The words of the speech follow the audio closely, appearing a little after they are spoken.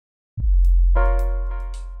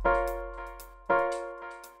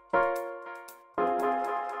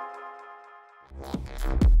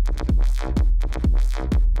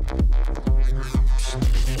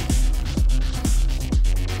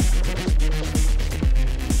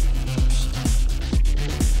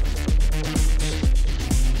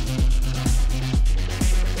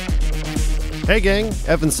Hey gang,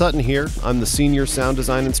 Evan Sutton here. I'm the senior sound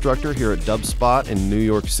design instructor here at Dubspot in New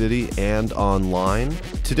York City and online.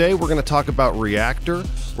 Today we're going to talk about Reaktor.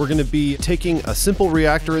 We're going to be taking a simple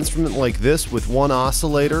Reaktor instrument like this with one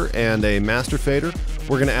oscillator and a master fader.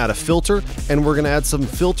 We're going to add a filter, and we're going to add some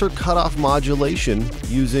filter cutoff modulation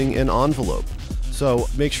using an envelope. So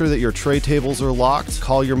make sure that your tray tables are locked.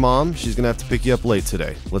 Call your mom. She's going to have to pick you up late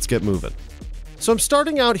today. Let's get moving. So I'm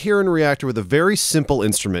starting out here in Reaktor with a very simple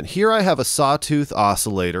instrument. Here I have a sawtooth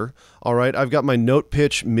oscillator. All right, I've got my note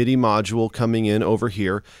pitch MIDI module coming in over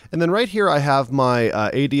here. And then right here I have my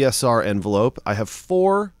ADSR envelope. I have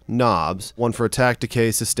 4 knobs, one for attack, decay,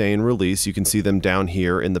 sustain, release. You can see them down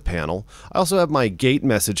here in the panel. I also have my gate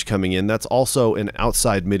message coming in. That's also an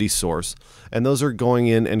outside MIDI source. And those are going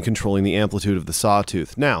in and controlling the amplitude of the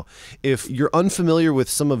sawtooth. Now, if you're unfamiliar with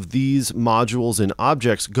some of these modules and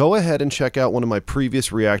objects, go ahead and check out one of my previous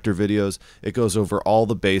Reaktor videos. It goes over all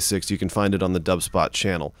the basics. You can find it on the Dubspot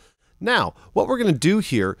channel. Now, what we're going to do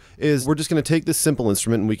here is we're just going to take this simple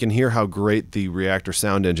instrument, and we can hear how great the Reaktor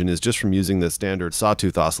sound engine is just from using the standard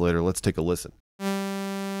sawtooth oscillator. Let's take a listen.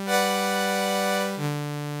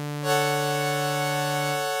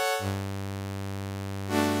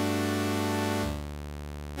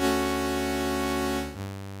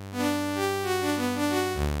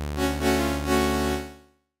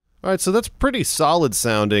 All right, so that's pretty solid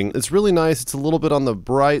sounding. It's really nice. It's a little bit on the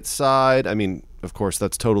bright side. I mean, of course,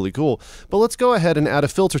 that's totally cool. But let's go ahead and add a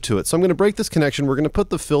filter to it. So I'm going to break this connection. We're going to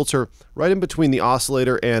put the filter right in between the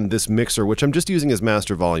oscillator and this mixer, which I'm just using as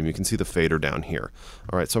master volume. You can see the fader down here.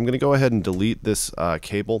 All right, so I'm going to go ahead and delete this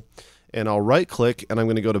cable. And I'll right-click, and I'm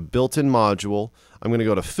going to go to Built-in Module. I'm going to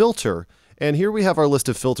go to Filter. And here we have our list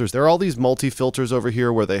of filters. There are all these multi-filters over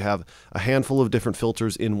here where they have a handful of different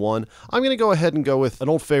filters in one. I'm going to go ahead and go with an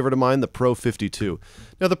old favorite of mine, the Pro 52.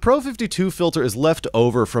 Now the Pro 52 filter is left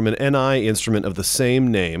over from an NI instrument of the same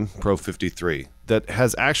name, Pro 53, that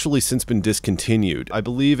has actually since been discontinued. I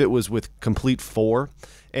believe it was with Complete 4.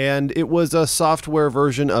 And it was a software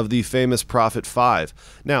version of the famous Prophet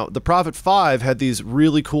 5. Now, the Prophet 5 had these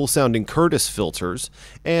really cool sounding Curtis filters,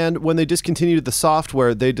 and when they discontinued the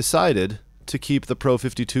software, they decided to keep the Pro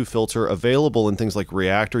 52 filter available in things like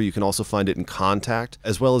Reaktor. You can also find it in Contact,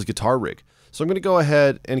 as well as Guitar Rig. So I'm going to go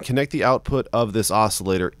ahead and connect the output of this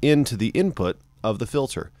oscillator into the input of the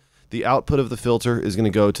filter. The output of the filter is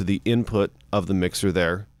going to go to the input of the mixer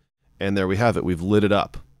there, and there we have it. We've lit it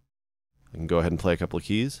up. I can go ahead and play a couple of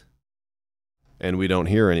keys, and we don't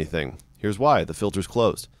hear anything. Here's why. The filter's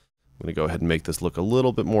closed. I'm going to go ahead and make this look a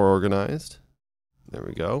little bit more organized. There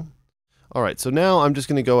we go. All right, so now I'm just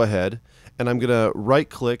going to go ahead, and I'm going to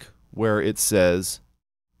right-click where it says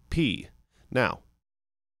P. Now,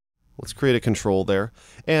 let's create a control there.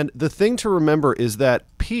 And the thing to remember is that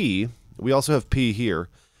P, we also have P here.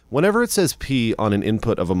 Whenever it says P on an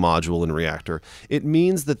input of a module in Reaktor, it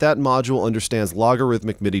means that that module understands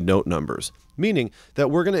logarithmic MIDI note numbers, meaning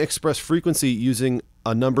that we're going to express frequency using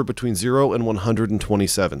a number between 0 and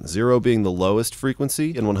 127, 0 being the lowest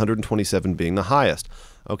frequency and 127 being the highest.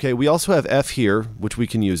 Okay, we also have F here, which we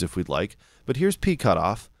can use if we'd like, but here's P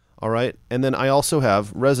cutoff, all right, and then I also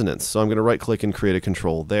have resonance, so I'm going to right-click and create a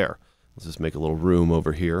control there. Let's just make a little room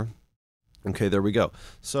over here. Okay, there we go.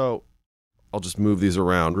 So I'll just move these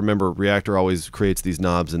around. Remember, Reaktor always creates these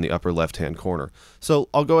knobs in the upper left-hand corner. So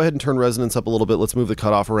I'll go ahead and turn resonance up a little bit. Let's move the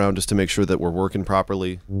cutoff around just to make sure that we're working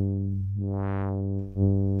properly.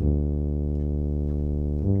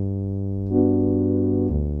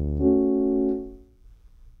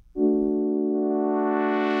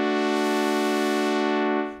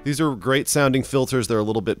 These are great sounding filters. They're a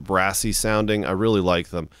little bit brassy sounding. I really like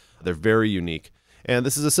them. They're very unique. And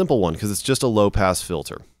this is a simple one because it's just a low-pass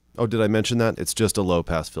filter. Oh, did I mention that? It's just a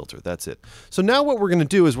low-pass filter. That's it. So now what we're going to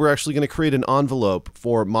do is we're actually going to create an envelope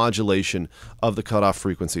for modulation of the cutoff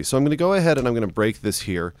frequency. So I'm going to go ahead and I'm going to break this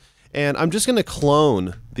here. And I'm just going to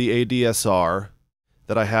clone the ADSR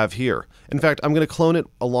that I have here. In fact, I'm going to clone it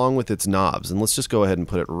along with its knobs. And let's just go ahead and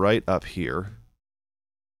put it right up here.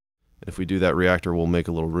 If we do that, Reaktor will make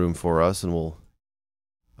a little room for us, and we'll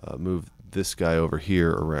move this guy over here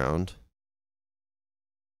around.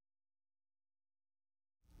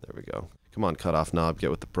 There we go. Come on, cutoff knob, get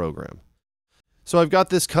with the program. So I've got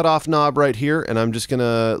this cutoff knob right here, and I'm just going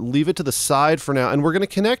to leave it to the side for now. And we're going to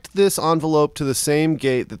connect this envelope to the same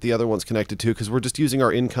gate that the other one's connected to, because we're just using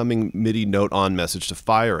our incoming MIDI note on message to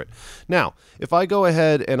fire it. Now, if I go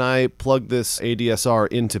ahead and I plug this ADSR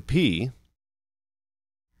into P,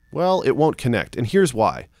 well, it won't connect. And here's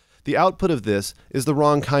why. the output of this is the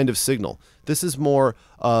wrong kind of signal. This is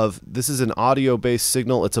an audio-based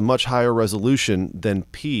signal. It's a much higher resolution than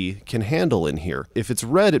P can handle in here. If it's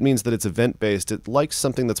red, it means that it's event-based. It likes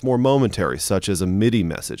something that's more momentary, such as a MIDI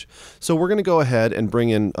message. So we're going to go ahead and bring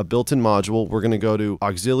in a built-in module. We're going to go to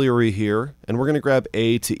auxiliary here, and we're going to grab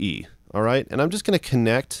A to E. All right, and I'm just going to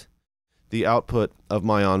connect the output of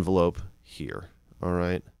my envelope here. All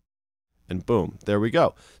right. And boom, there we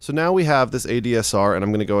go. So now we have this ADSR, and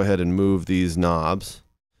I'm going to go ahead and move these knobs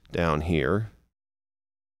down here.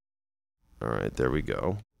 All right, there we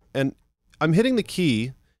go. And I'm hitting the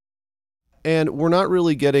key, and we're not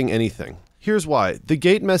really getting anything. Here's why. The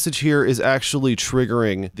gate message here is actually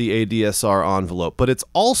triggering the ADSR envelope, but it's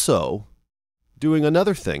also doing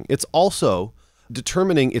another thing. It's also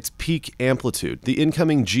determining its peak amplitude. The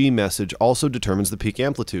incoming G message also determines the peak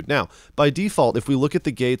amplitude. Now, by default, if we look at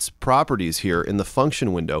the gate's properties here in the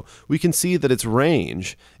function window, we can see that its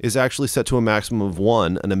range is actually set to a maximum of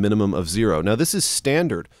 1 and a minimum of 0. Now, this is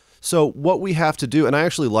standard. So what we have to do, and I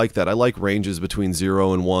actually like that. I like ranges between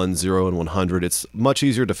 0 and 1, 0 and 100. It's much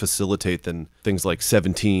easier to facilitate than things like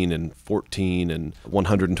 17 and 14 and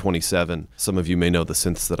 127. Some of you may know the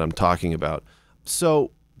synths that I'm talking about.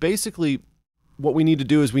 So basically, what we need to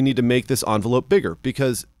do is we need to make this envelope bigger,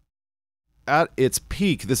 because at its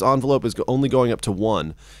peak, this envelope is only going up to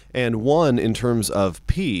 1. And 1 in terms of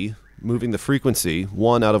P, moving the frequency,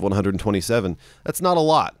 1 out of 127, that's not a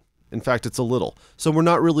lot. In fact, it's a little. So we're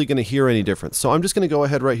not really going to hear any difference. So I'm just going to go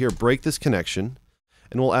ahead right here, break this connection,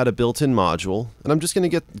 and we'll add a built-in module. And I'm just going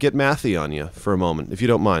to get mathy on you for a moment, if you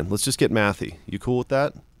don't mind. Let's just get mathy. You cool with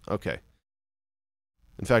that? Okay.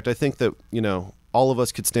 In fact, I think that, all of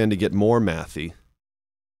us could stand to get more mathy.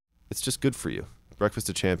 It's just good for you. Breakfast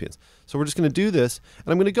of Champions. So we're just going to do this,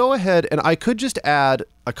 and I'm going to go ahead, and I could just add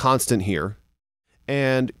a constant here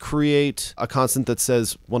and create a constant that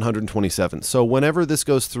says 127. So whenever this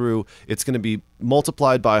goes through, it's going to be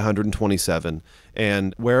multiplied by 127,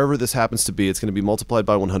 and wherever this happens to be, it's going to be multiplied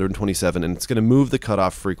by 127, and it's going to move the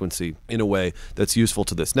cutoff frequency in a way that's useful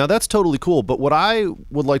to this. Now that's totally cool, but what I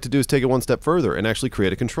would like to do is take it one step further and actually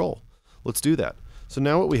create a control. Let's do that. So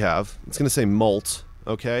now what we have, it's going to say mult,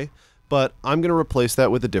 okay? But I'm going to replace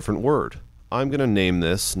that with a different word. I'm going to name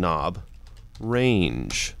this knob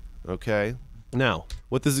range, okay? Now,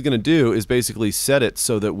 what this is going to do is basically set it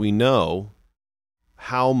so that we know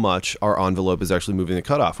how much our envelope is actually moving the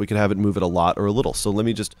cutoff. We can have it move it a lot or a little. So let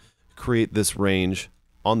me just create this range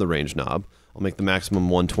on the range knob. I'll make the maximum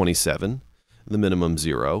 127, the minimum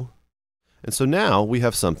 0. And so now we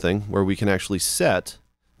have something where we can actually set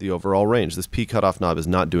the overall range. This P cutoff knob is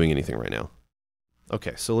not doing anything right now.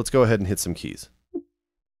 Okay, so let's go ahead and hit some keys.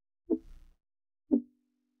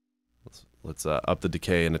 Let's up the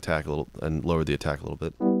decay and attack a little, and lower the attack a little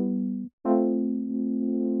bit.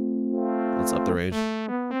 Let's up the range.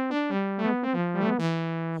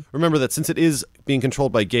 Remember that since it is being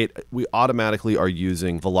controlled by gate, we automatically are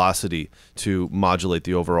using velocity to modulate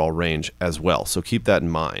the overall range as well. So keep that in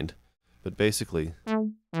mind. But basically, let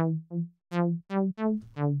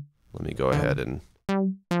me go ahead and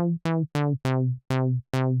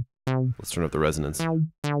let's turn up the resonance.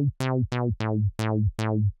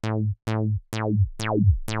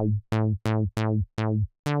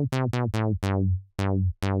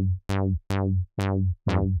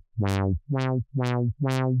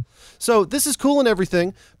 So this is cool and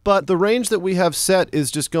everything, but the range that we have set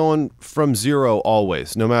is just going from 0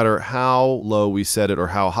 always. No matter how low we set it or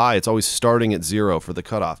how high, it's always starting at 0 for the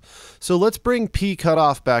cutoff. So let's bring P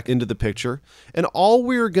cutoff back into the picture, and all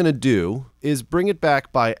we're going to do is bring it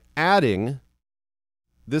back by adding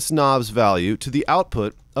this knob's value to the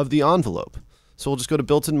output of the envelope. So we'll just go to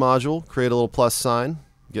built-in module, create a little plus sign,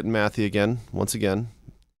 getting mathy again, once again,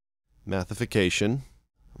 mathification.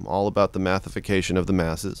 I'm all about the mathification of the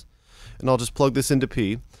masses. And I'll just plug this into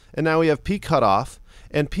P. And now we have P cutoff.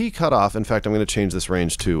 And P cutoff, in fact, I'm going to change this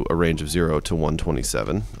range to a range of 0 to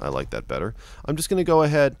 127. I like that better. I'm just going to go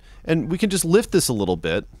ahead, and we can just lift this a little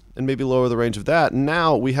bit and maybe lower the range of that. And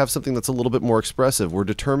now we have something that's a little bit more expressive. We're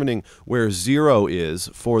determining where 0 is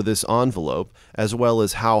for this envelope, as well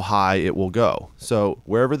as how high it will go. So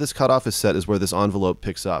wherever this cutoff is set is where this envelope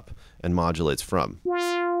picks up and modulates from.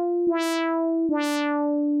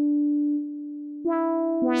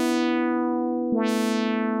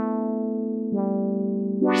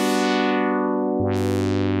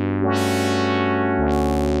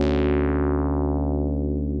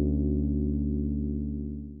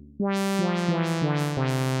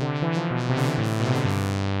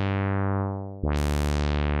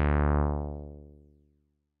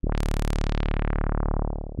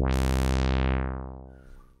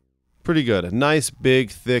 pretty good. A nice,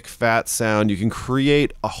 big, thick, fat sound. You can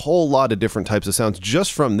create a whole lot of different types of sounds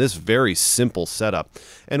just from this very simple setup.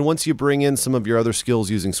 And once you bring in some of your other skills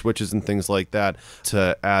using switches and things like that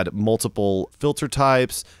to add multiple filter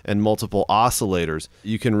types and multiple oscillators,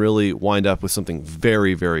 you can really wind up with something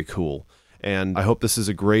very, very cool. And I hope this is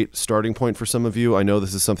a great starting point for some of you. I know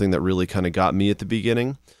this is something that really kind of got me at the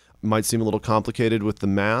beginning. It might seem a little complicated with the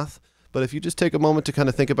math, but if you just take a moment to kind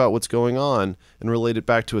of think about what's going on and relate it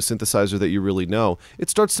back to a synthesizer that you really know, it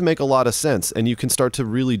starts to make a lot of sense, and you can start to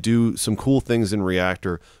really do some cool things in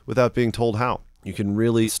Reaktor without being told how. You can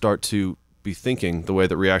really start to be thinking the way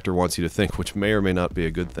that Reaktor wants you to think, which may or may not be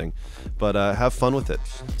a good thing. But have fun with it.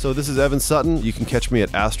 So this is Evan Sutton. You can catch me at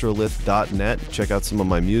astrolith.net. Check out some of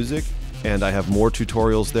my music, and I have more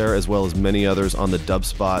tutorials there as well as many others on the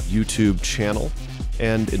Dubspot YouTube channel.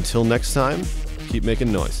 And until next time, keep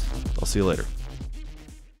making noise. I'll see you later.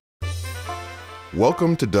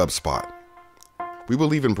 Welcome to Dubspot. We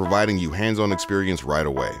believe in providing you hands-on experience right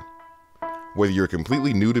away. Whether you're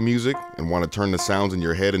completely new to music and want to turn the sounds in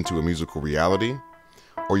your head into a musical reality,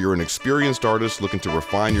 or you're an experienced artist looking to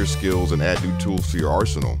refine your skills and add new tools to your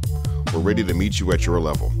arsenal, we're ready to meet you at your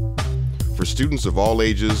level. For students of all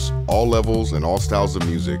ages, all levels, and all styles of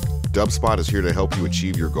music, Dubspot is here to help you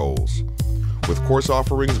achieve your goals. With course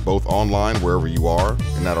offerings both online wherever you are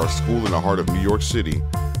and at our school in the heart of New York City,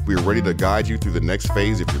 we are ready to guide you through the next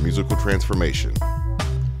phase of your musical transformation.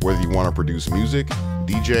 Whether you want to produce music,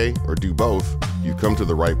 DJ, or do both, you've come to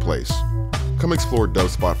the right place. Come explore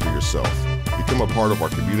Dubspot for yourself, become a part of our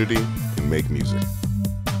community, and make music.